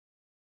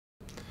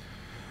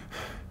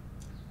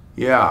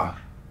Yeah,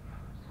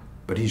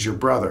 but he's your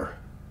brother.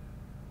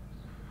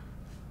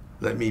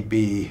 Let me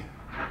be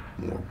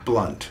more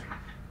blunt,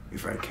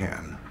 if I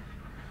can.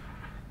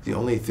 The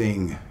only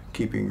thing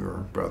keeping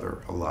your brother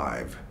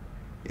alive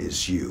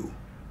is you.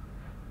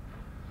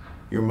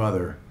 Your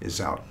mother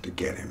is out to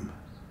get him.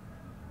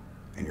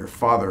 And your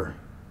father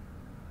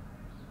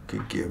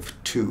could give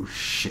two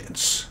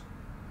shits.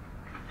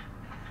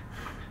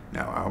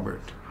 Now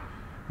Albert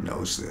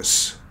knows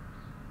this.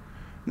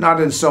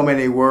 Not in so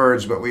many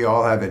words, but we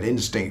all have an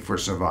instinct for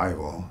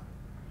survival.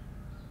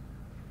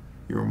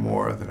 You're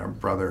more than a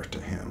brother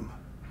to him.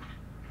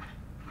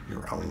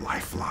 You're a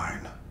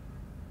lifeline.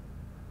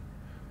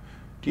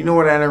 Do you know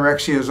what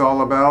anorexia is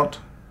all about?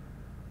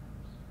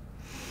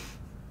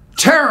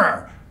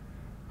 Terror!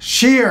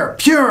 Sheer,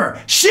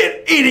 pure,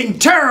 shit-eating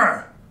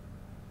terror!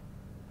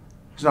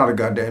 There's not a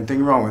goddamn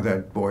thing wrong with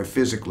that boy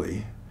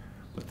physically,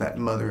 but that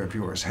mother of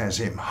yours has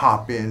him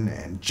hopping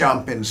and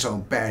jumping so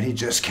bad he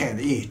just can't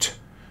eat.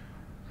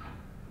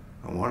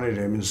 I wanted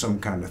him in some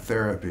kind of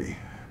therapy.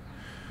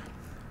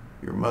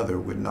 Your mother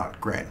would not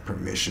grant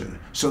permission,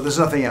 so there's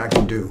nothing I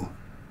can do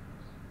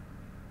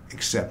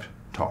except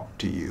talk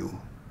to you.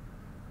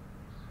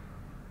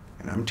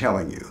 And I'm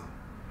telling you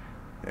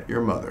that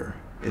your mother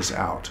is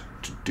out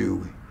to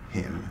do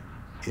him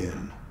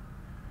in.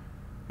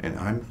 And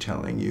I'm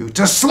telling you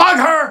to slug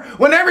her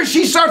whenever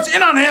she starts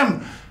in on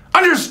him!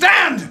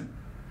 Understand?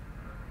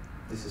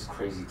 This is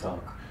crazy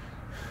talk.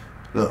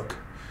 Look,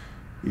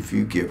 if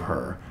you give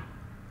her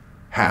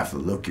half the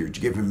look you're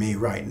giving me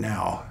right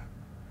now,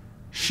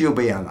 she'll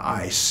be on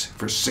ice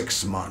for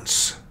 6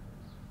 months.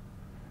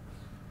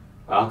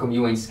 How come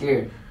you ain't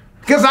scared?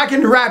 Because I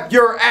can wrap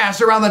your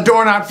ass around the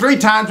doorknob 3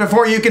 times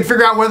before you can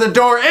figure out where the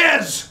door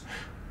is!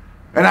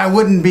 And I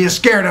wouldn't be as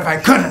scared if I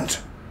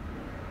couldn't.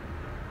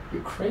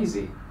 You're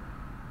crazy.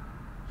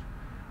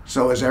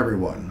 So is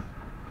everyone.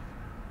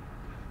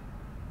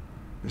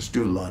 Let's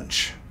do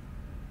lunch.